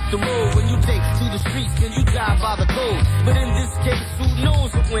pals hit the road. When you take to the streets, then you die by the code. But in this case, who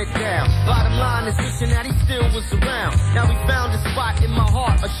knows what went down? Bottom line is wishing that he still was around. Now we found a spot in my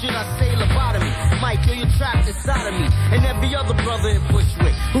heart, or should I say lobotomy? Mike, yo, you're trapped inside of me. And every other brother in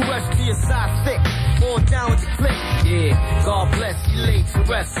Bushwick who rushed to your side thick, or down with the click. Yeah, God bless, he laid to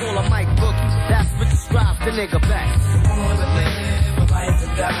rest. All of Mike Boogie, that's what describes the nigga back. wanna live a life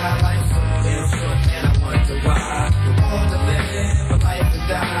and die, life so damn short, and I wonder why. I wanna live a life and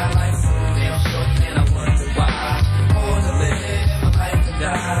die, life so damn short, and I wonder why. I wanna live a life and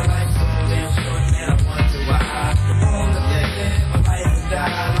die, life so damn short, and I wonder why. I wanna live a life and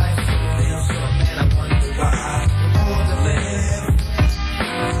die, life so damn short, and I wonder why. I wanna live, I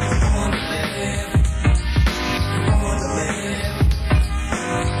wanna live, I wanna live,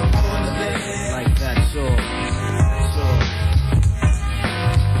 I wanna live like that, sure.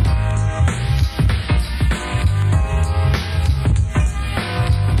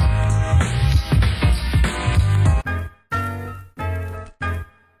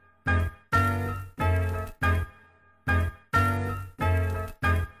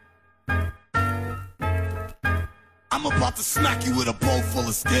 I'm about to smack you with a bowl full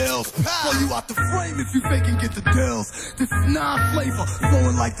of skills. Pull you out the frame if you fake and get the deals. This is non-flavor,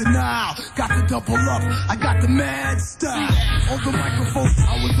 flowing like the Nile. Got to double up, I got the mad style. On the microphone,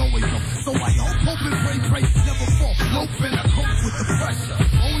 I was always up. So I hope and pray, never fall. No pen, I cope with the pressure.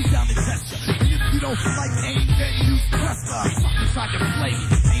 Always down to test ya. And if you don't like aim, then use pressure. Suckers try to play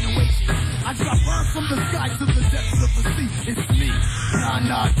me, ain't no way. I drop burn from the sky to the depths of the sea. It's me,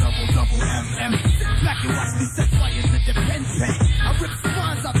 nah, double MM. Sit back and watch me set fire to the pen. I rip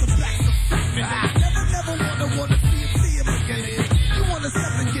spines out the backs of segment. Never wanna see him again. You wanna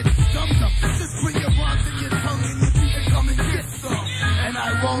step and get dumb. Just bring your rhymes and your tongue and your teeth and come and get some. And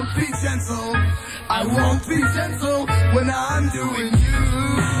I won't be gentle. I won't be gentle when I'm doing you.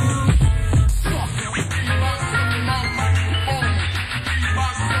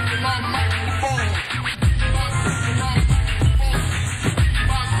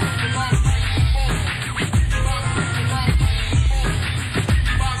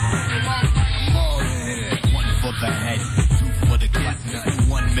 The head, two for the gut,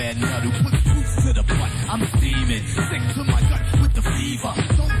 one man nut who puts boots to the butt. I'm steaming, sick to my guts with the fever.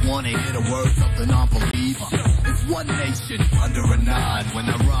 Don't wanna hear the words of the non-believer. It's one nation under a nine. When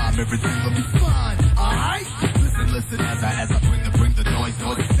I rhyme, everything will be fine. Alright? Listen as I bring the noise.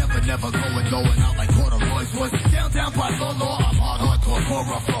 Never going out like corduroys was. Down by law, I'm hardcore,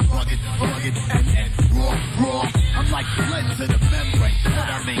 rough, rugged, and raw. I'm like lead to the membrane, but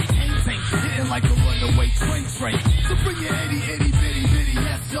I maintain things, hitting like a runaway train. So bring your itty bitty,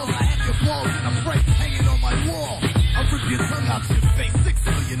 yes, yo, I have your balls in a break, hanging on my wall. I'll rip your tongue out your face, 6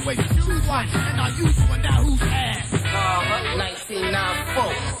 million ways to choose one, and I'll use one, now who's ass?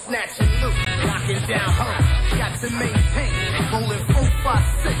 1994, snatching loot, locking down hoes, got to maintain, rolling 4, 5,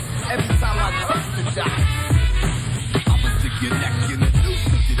 6, every time I touch the dot. I'ma stick your neck in a noose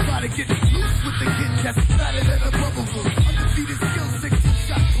if you try to get loose with the kid that's fatter than a bubble boot. Undefeated skill,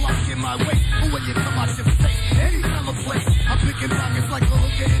 16-shot clock in my waist, but when you come out your face, any time or place, I'm picking pockets like a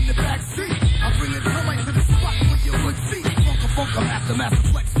hooker in the backseat. I'll bring a termite to the spot where you would see. Funk, I'm after master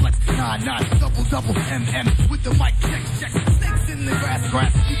flex, 9, double, MM, with the mic, check, snakes in the grass,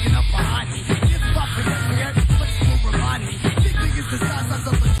 sneaking up behind me. Just pop forget, flex will remind me. Big is the size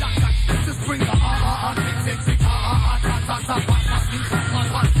of the jock, just bring the tick,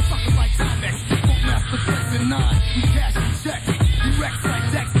 suckers like Timex, Funk Master Flex and 9, you cash and check, you Rex like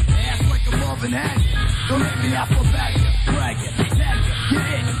Dex, ass like a Marvin Hag. Don't let me out for bag ya, brag ya, tag ya, get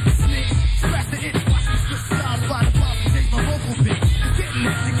it, snake, scratch the itch, watch me switch styles by the boss and change my vocal pitch. It's getting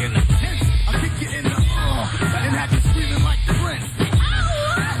hectic and intense, I'll kick you in the and have you screaming like the Prince.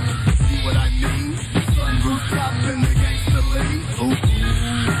 See what I mean? Sun rooftop in the gangsta league. Ooh.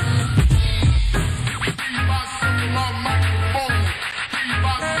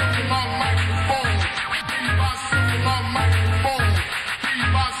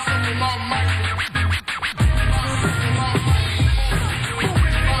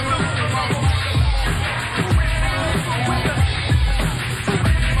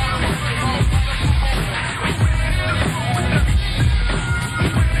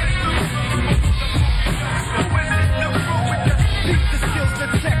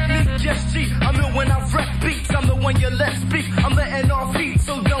 I'm in when I rap beats, I'm the one you let speak. I'm letting off heat,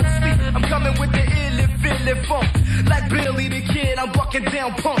 so don't speak. I'm coming with the ill funk. Like Billy the Kid, I'm bucking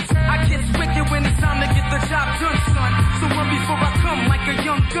down punks. I get wicked when it's time to get the job done, son. So run before I come like a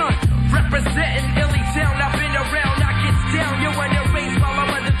young gun. Representing Illy Town, I've been around, I get down. You in the race while I'm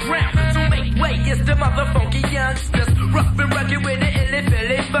underground. So make way, it's the motherfunky youngsters. Rough and rugged with the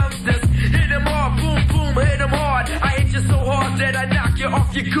illy bumsters. Hit them hard, boom, hit them hard. I hit you so hard that I knock you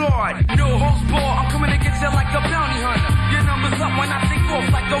off your guard. No host ball, I'm coming to get you like a bounty hunter. Your numbers up when I take off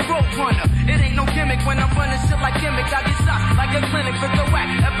like a road runner. It ain't no gimmick when I'm running shit like gimmick. I get shot like a clinic for the whack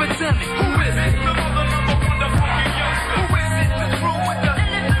epidemic. Who is it? The mother number one, the funky youngster. Who is it? The crew with the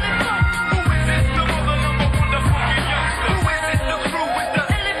Who is it? The mother number one, the funky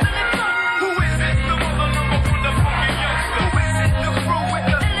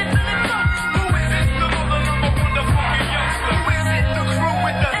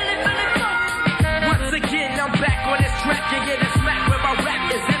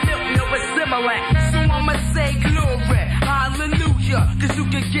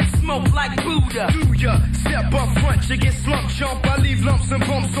Do ya step up front, you get slump jump. I leave lumps and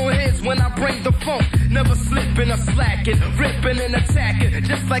bumps on heads when I bring the funk. Never slipping or slacking, ripping and attacking.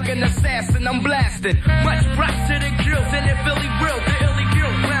 Just like an assassin, I'm blasting. Much props to the girls in the Philly grill. The illy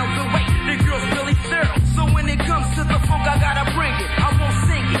girls round the way, the girls really thorough. So when it comes to the funk, I gotta bring it. I won't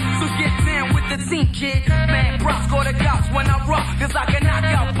sing it, so get down with the team, kid. Man, props go to cops when I rock, cause I can knock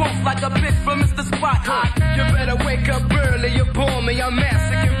out punks like a bitch from Mr. Spotlight. You better wake up early, you bore me. I'm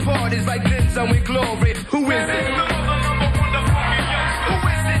massacring parties like Denzel with glory. Who is it? Who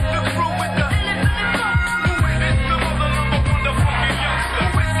is it? The crew with the... Who is it? The Who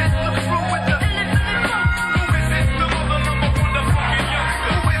is it? The crew with the... Who is it? The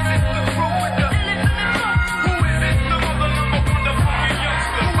Who is it? The crew with the... Who is it? The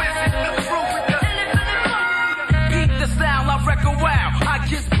Who is it? The crew with the... Beat the style, I reckon wow. I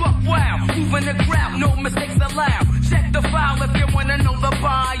just buck wow. Moving the crowd, no mistakes allowed. Check the file if you wanna know the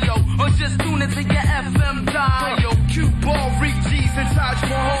bio. Or just tune into your FM dial. Cue ball, Reek G's and Taj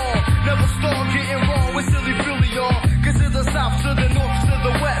Mahal. Never start getting raw with silly Philly, y'all. Cause to the south, to the north, to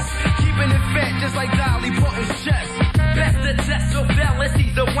the west. Keeping it fat just like Dolly Parton's chest. Best the test, so fellas,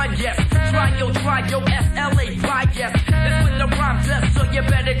 he's the one, yes. Try your SLA, why yes. It's with the rhyme test, so you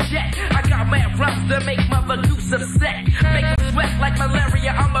better check. I got mad rhymes to make mother goose upset. Make them sweat like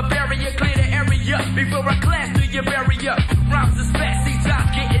malaria, I'm a barrier, clear the area. Before I class to your barrier. Rhymes is fast, see time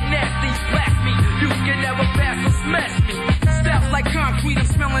getting nasty. Blast me, you can never pass or smash me. Styles like concrete, I'm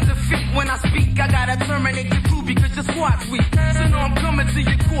smelling defeat. When I speak, I gotta terminate the crew because your squad's weak. So now I'm coming to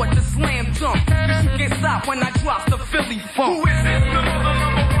your court to slam dunk. Cause you can't stop when I drop the Philly funk. Who is it?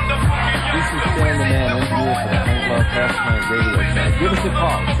 This is Stan the Man, engineer for the Hank Love Halftime Radio Show. Give us a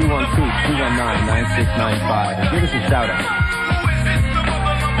call, 212-219-9695, and give us a shout out.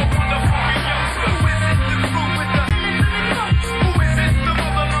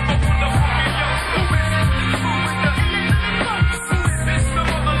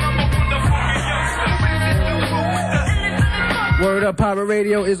 Word Up Pirate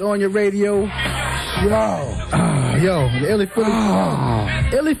Radio is on your radio. Yo, the Illy Philly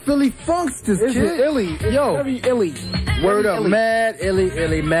Illy Philly Funksters, kid. It's illy. Yo. Very illy. Word up, Illy. mad illy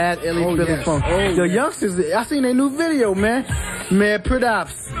Philly yes. Funk. Yo, youngsters, I seen their new video, man. Mad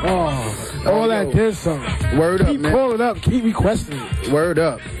Prodops. All that this song. Word up, Keep man. calling up, keep requesting it. Word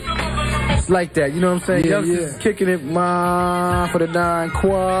up. It's like that, you know what I'm saying? Yeah, Youngsters kicking it for the 9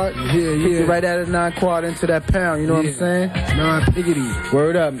 quad. Kick it right out of the 9 quad into that pound, you know what I'm saying? 9 piggity.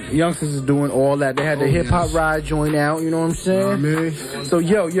 Word up. Youngsters is doing all that. They had the hip hop ride joint out, you know what I'm saying? So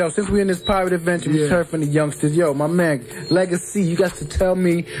yo, since we in this pirate adventure, we surfing the youngsters. Yo, my man, Legacy, you got to tell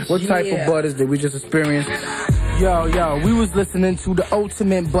me what type of butters did we just experience? Yo, we was listening to the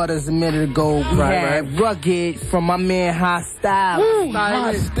Ultimate Butters a minute ago. We had Rugged from my man Hostile. Yo.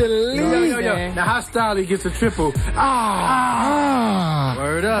 Now Hostile gets a triple. Word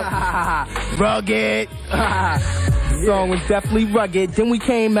up. Rugged. The song was definitely rugged. Then we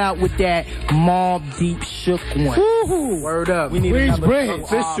came out with that Marl Deep Shook one. Word up. We need another Green.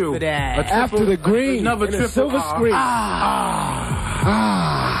 official for that. After the green. Another triple. Silver screen.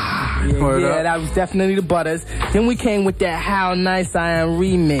 Yeah, that was definitely the Butters. Then we came with that How Nice I Am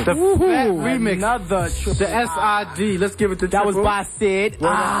remix. The fat remix. Another triple. The SID. Let's give it the That triple. was by Sid. So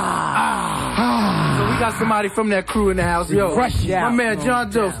we got somebody from that crew in the house. Yo, my man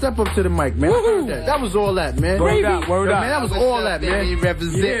John Doe, step up to the mic, man. That was all that, man. Word up. Man, that was all that, man.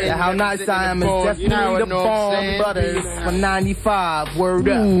 Represent How Nice I Am is definitely the bomb Butters for 95. Word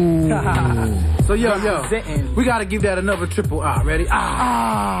up. So yo, we gotta give that another triple. Ready?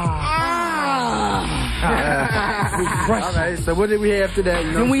 Alright, so what did we have after that?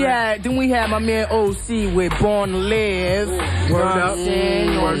 You know Then we had my man OC with Born to Live. Word up.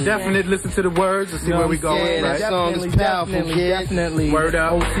 Word definitely listen to the words and see where we going, right? That song is powerful, definitely. Word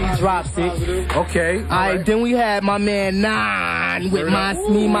up. OC drops it. Okay. Alright, then we had my man Nine with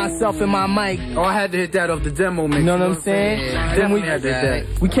me, myself, and my mic. Oh, I had to hit that off the demo mix. You know what I'm saying? Then we had to hit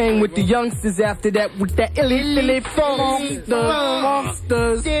that. We came with the youngsters after that with that illy funk. The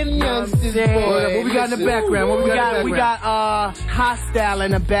Funksters. What we got in the background? We got Hostile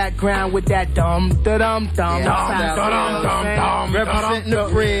in the background with that dum. Representing the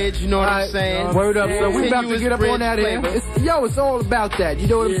bridge, you know what I'm saying? Word up, so we about to get up on that air. It's all about that, you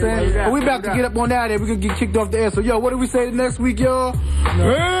know what I'm saying? We about to get up on that air, we're gonna get kicked off the air. So what do we say the next week, y'all?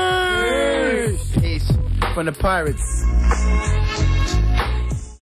 Peace. From the Pirates.